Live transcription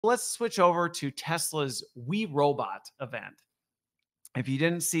Let's switch over to Tesla's WeRobot event. If you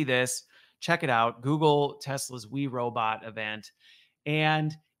didn't see this, check it out. Google Tesla's WeRobot event.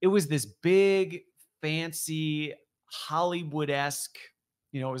 And it was this big, fancy, Hollywood-esque,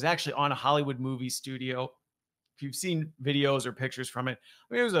 it was actually on a Hollywood movie studio. If you've seen videos or pictures from it,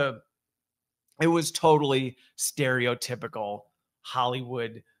 I mean, it was totally stereotypical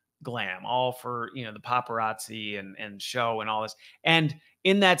Hollywood glam, all for, the paparazzi and show and all this. And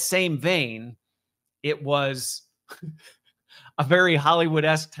in that same vein, it was a very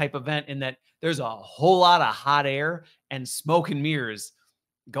Hollywood-esque type event in that there's a whole lot of hot air and smoke and mirrors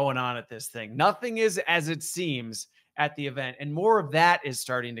going on at this thing. Nothing is as it seems at the event, and more of that is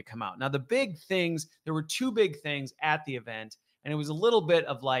starting to come out. Now, the big things, there were two big things at the event, and it was a little bit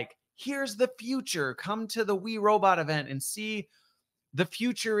of like, here's the future. Come to the WeRobot event and see the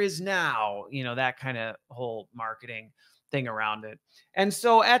future is now, that kind of whole marketing thing around it. And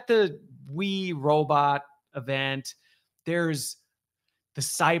so at the WeRobot event, there's the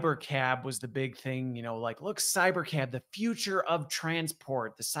CyberCab was the big thing, like, look, CyberCab, the future of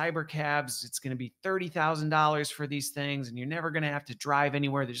transport. The CyberCabs, it's going to be $30,000 for these things, and you're never going to have to drive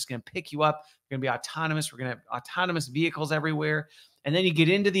anywhere. They're just going to pick you up. They're going to be autonomous. We're going to have autonomous vehicles everywhere. And then you get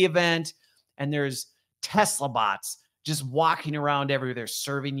into the event, and there's Tesla bots just walking around everywhere. They're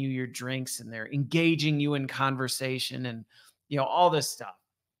serving you your drinks, and they're engaging you in conversation and, all this stuff.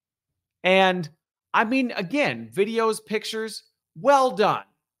 And I mean, again, videos, pictures, well done.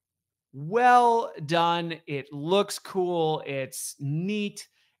 Well done. It looks cool. It's neat.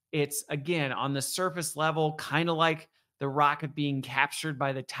 It's, again, on the surface level, kind of like the rocket being captured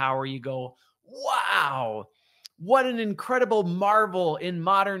by the tower. You go, wow, what an incredible marvel in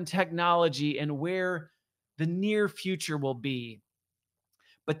modern technology and where the near future will be.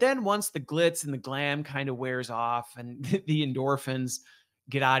 But then once the glitz and the glam kind of wears off and the endorphins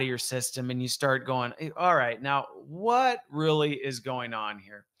get out of your system and you start going, all right, now what really is going on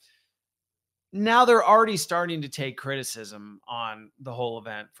here? Now they're already starting to take criticism on the whole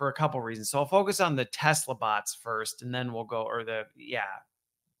event for a couple reasons. So I'll focus on the Tesla bots first, and then we'll go,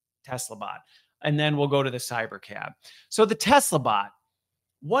 Tesla bot, and then we'll go to the CyberCab. So the Tesla bot,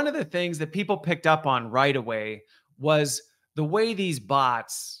 one of the things that people picked up on right away was the way these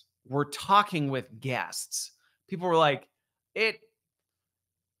bots were talking with guests. People were like,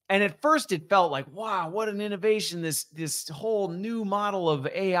 and at first it felt like, wow, what an innovation. This whole new model of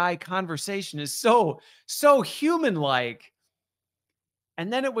AI conversation is so human-like.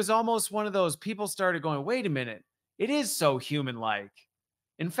 And then it was almost one of those, people started going, wait a minute, it is so human-like.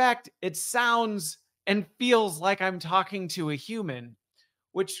 In fact, it sounds and feels like I'm talking to a human,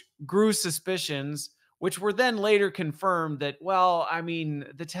 which grew suspicions, which were then later confirmed that, well, I mean,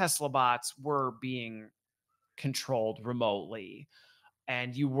 the Tesla bots were being controlled remotely.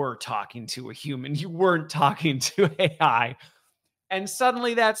 And you were talking to a human. You weren't talking to AI. And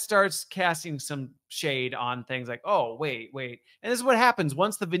suddenly that starts casting some shade on things like, oh, wait. And this is what happens.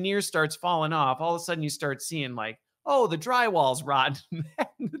 Once the veneer starts falling off, all of a sudden you start seeing like, oh, the drywall's rotten.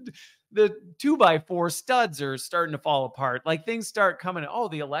 The 2x4 studs are starting to fall apart. Like things start coming. Oh,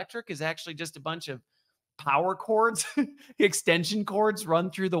 the electric is actually just a bunch of power cords, extension cords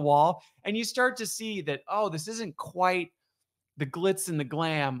run through the wall. And you start to see that, oh, this isn't quite the glitz and the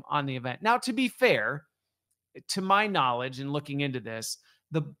glam on the event. Now, to be fair, to my knowledge and looking into this,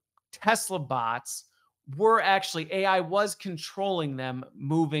 the Tesla bots were actually, AI was controlling them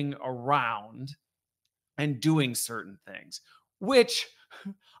moving around and doing certain things, which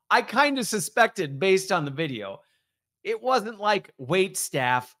I kind of suspected based on the video. It wasn't like wait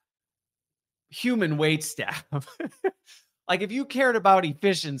staff, human wait staff. Like if you cared about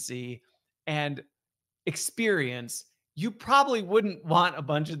efficiency and experience, you probably wouldn't want a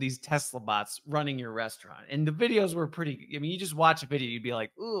bunch of these Tesla bots running your restaurant. And the videos were pretty, I mean, you just watch a video, you'd be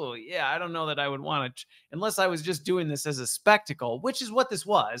like, oh yeah, I don't know that I would want to, unless I was just doing this as a spectacle, which is what this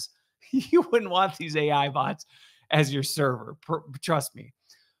was. You wouldn't want these AI bots as your server, trust me.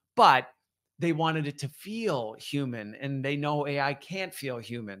 But they wanted it to feel human, and they know AI can't feel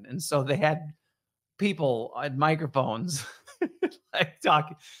human. And so they had people at microphones like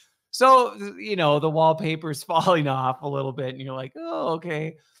talking. So, the wallpaper's falling off a little bit and you're like, oh,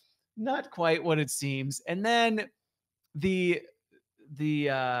 okay, not quite what it seems. And then the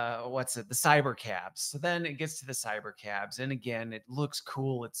CyberCabs. So then it gets to the CyberCabs. And again, it looks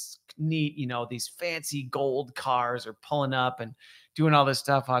cool. It's neat. These fancy gold cars are pulling up and doing all this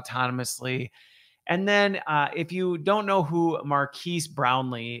stuff autonomously. And then if you don't know who Marquise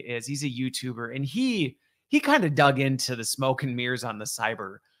Brownlee is, he's a YouTuber, and he kind of dug into the smoke and mirrors on the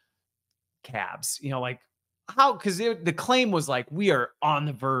CyberCabs, like How? Because the claim was like, we are on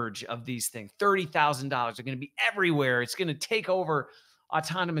the verge of these things. $30,000 are going to be everywhere. It's going to take over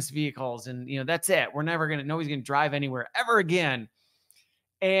autonomous vehicles, and that's it. We're never gonna. Nobody's going to drive anywhere ever again.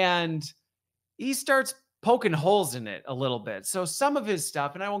 And he starts poking holes in it a little bit. So some of his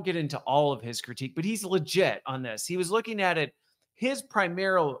stuff, and I won't get into all of his critique, but he's legit on this. He was looking at it. His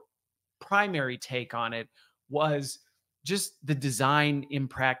primary take on it was just the design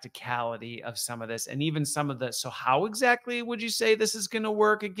impracticality of some of this, and even some of the, so how exactly would you say this is going to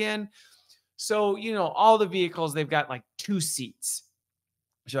work again? So, all the vehicles, they've got like 2 seats.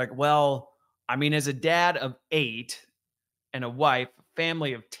 She's like, well, I mean, as a dad of 8 and a wife,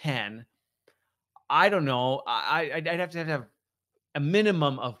 family of 10, I don't know. I'd have to have a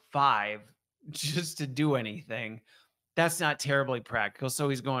minimum of 5 just to do anything. That's not terribly practical. So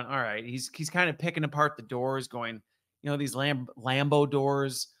he's going, all right. He's kind of picking apart the doors, going, these Lambo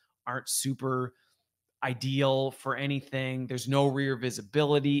doors aren't super ideal for anything. There's no rear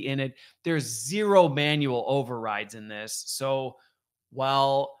visibility in it. There's 0 manual overrides in this. So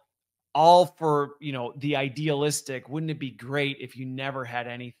while all for, the idealistic, wouldn't it be great if you never had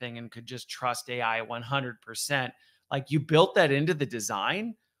anything and could just trust AI 100%? Like, you built that into the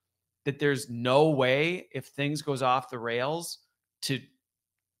design, that there's no way if things goes off the rails to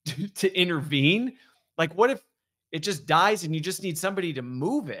intervene. Like, what if it just dies and you just need somebody to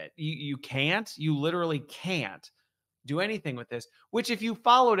move it? You can't. You literally can't do anything with this, which, if you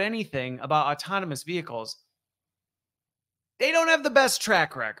followed anything about autonomous vehicles, they don't have the best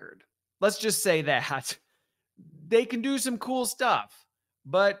track record. Let's just say that. They can do some cool stuff,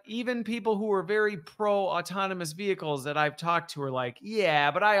 but even people who are very pro autonomous vehicles that I've talked to are like,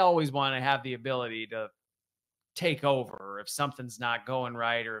 yeah, but I always want to have the ability to take over if something's not going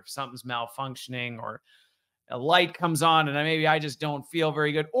right, or if something's malfunctioning, or a light comes on and maybe I just don't feel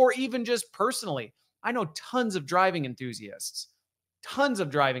very good. Or even just personally, I know tons of driving enthusiasts.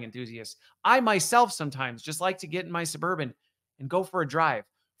 I myself sometimes just like to get in my Suburban and go for a drive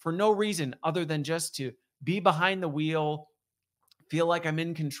for no reason other than just to be behind the wheel, feel like I'm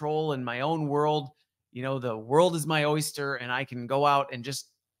in control in my own world. The world is my oyster, and I can go out and just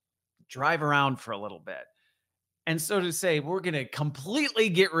drive around for a little bit. And so to say we're going to completely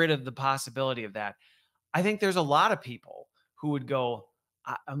get rid of the possibility of that, I think there's a lot of people who would go,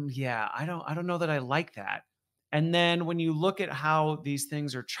 yeah, I don't know that I like that. And then when you look at how these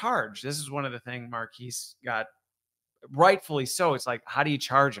things are charged, this is one of the things Marquise got, rightfully so. It's like, how do you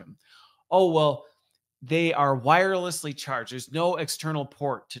charge them? Oh, well, they are wirelessly charged. There's no external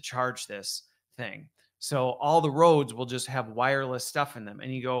port to charge this thing. So all the roads will just have wireless stuff in them.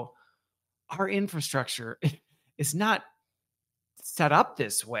 And you go, our infrastructure is not set up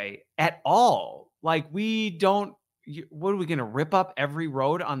this way at all. Like, we don't, what are we going to rip up every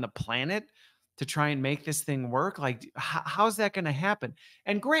road on the planet to try and make this thing work? Like, how's that going to happen?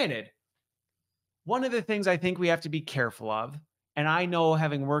 And granted, one of the things I think we have to be careful of, and I know,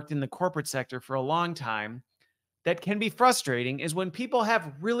 having worked in the corporate sector for a long time, that can be frustrating, is when people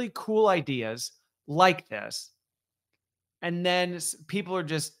have really cool ideas like this, and then people are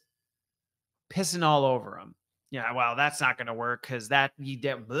just pissing all over them. Yeah, well, that's not going to work because you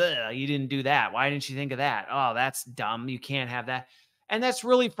didn't do that. Why didn't you think of that? Oh, that's dumb. You can't have that. And that's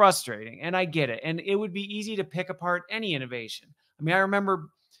really frustrating. And I get it. And it would be easy to pick apart any innovation. I mean, I remember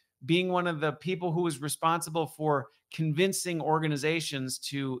being one of the people who was responsible for convincing organizations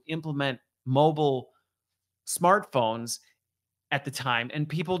to implement mobile smartphones at the time. And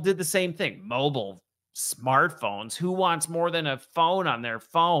people did the same thing. Mobile smartphones. Who wants more than a phone on their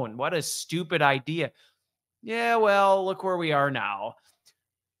phone? What a stupid idea. Yeah, well, look where we are now.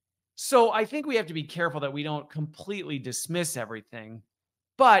 So I think we have to be careful that we don't completely dismiss everything.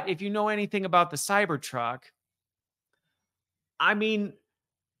 But if you know anything about the Cybertruck, I mean,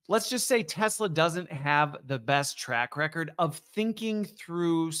 let's just say Tesla doesn't have the best track record of thinking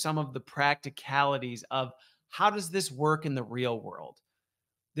through some of the practicalities of how does this work in the real world.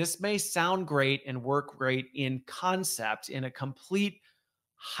 This may sound great and work great in concept, in a complete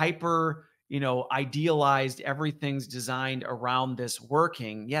hyper, idealized, everything's designed around this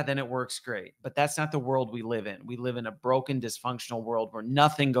working. Yeah, then it works great. But that's not the world we live in. We live in a broken, dysfunctional world where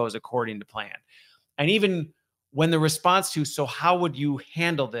nothing goes according to plan. And even when the response to, so how would you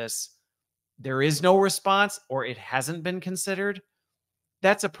handle this, there is no response, or it hasn't been considered,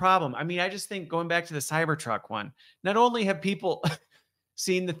 that's a problem. I mean, I just think, going back to the Cybertruck one, not only have people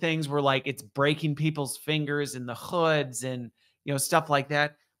seen the things where like it's breaking people's fingers in the hoods and, stuff like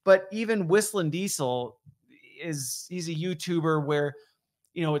that, but even Whistling Diesel he's a YouTuber where,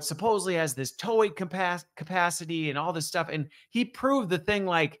 it supposedly has this towing capacity and all this stuff. And he proved the thing,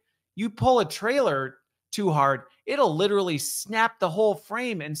 like, you pull a trailer too hard, it'll literally snap the whole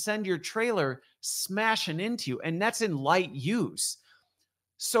frame and send your trailer smashing into you. And that's in light use.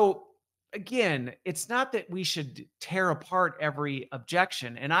 So again, it's not that we should tear apart every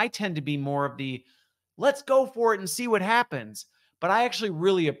objection. And I tend to be more of the let's go for it and see what happens. But I actually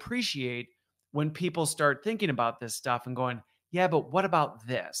really appreciate when people start thinking about this stuff and going, yeah, but what about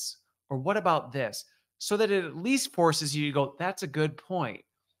this? Or what about this? So that it at least forces you to go, that's a good point.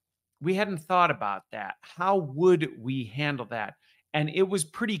 We hadn't thought about that. How would we handle that? And it was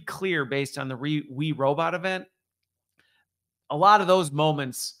pretty clear based on the WeRobot event. A lot of those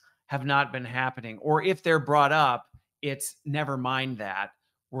moments have not been happening. Or if they're brought up, it's never mind that.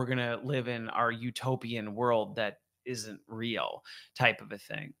 We're going to live in our utopian world that isn't real type of a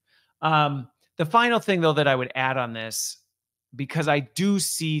thing. The final thing, though, that I would add on this, because I do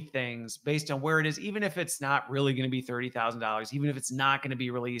see things based on where it is, even if it's not really going to be $30,000, even if it's not going to be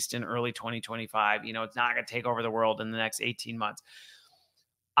released in early 2025, it's not going to take over the world in the next 18 months.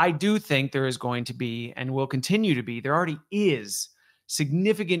 I do think there is going to be, and will continue to be, there already is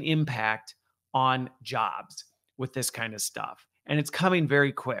significant impact on jobs with this kind of stuff. And it's coming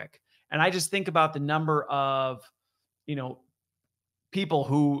very quick. And I just think about the number of, people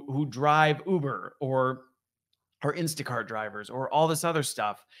who drive Uber or Instacart drivers or all this other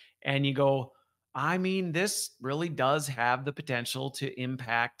stuff. And you go, I mean, this really does have the potential to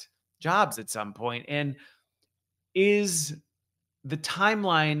impact jobs at some point. And is the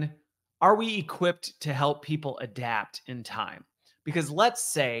timeline, are we equipped to help people adapt in time? Because let's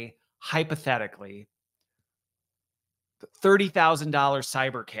say, hypothetically, $30,000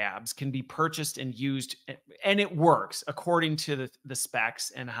 CyberCabs can be purchased and used, and it works according to the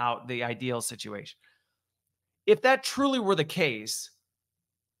specs and how the ideal situation. If that truly were the case,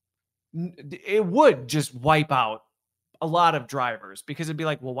 it would just wipe out a lot of drivers, because it'd be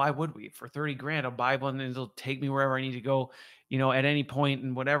like, well, why would we? For 30 grand, I'll buy one and it'll take me wherever I need to go, at any point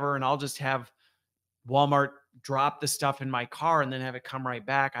and whatever. And I'll just have Walmart drop the stuff in my car and then have it come right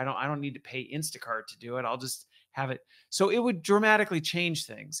back. I don't need to pay Instacart to do it. I'll just have it. So it would dramatically change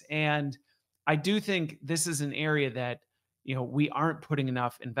things. And I do think this is an area that, we aren't putting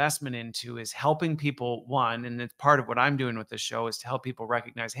enough investment into, is helping people, one, and it's part of what I'm doing with this show, is to help people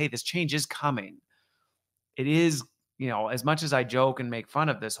recognize, hey, this change is coming. It is, as much as I joke and make fun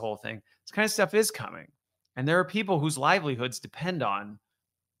of this whole thing, this kind of stuff is coming. And there are people whose livelihoods depend on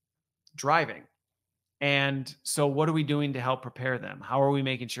driving. And so what are we doing to help prepare them? How are we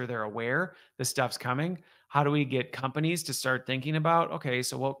making sure they're aware this stuff's coming? How do we get companies to start thinking about, okay,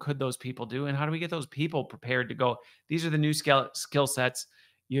 so what could those people do? And how do we get those people prepared to go, these are the new skill sets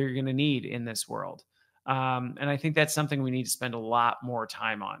you're going to need in this world? And I think that's something we need to spend a lot more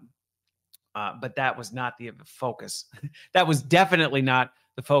time on. But that was not the focus. That was definitely not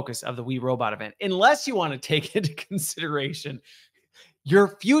the focus of the WeRobot event, unless you want to take into consideration your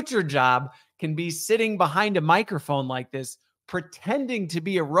future job can be sitting behind a microphone like this, pretending to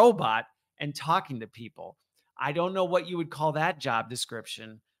be a robot and talking to people. I don't know what you would call that job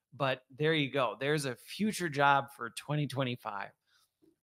description, but there you go. There's a future job for 2025.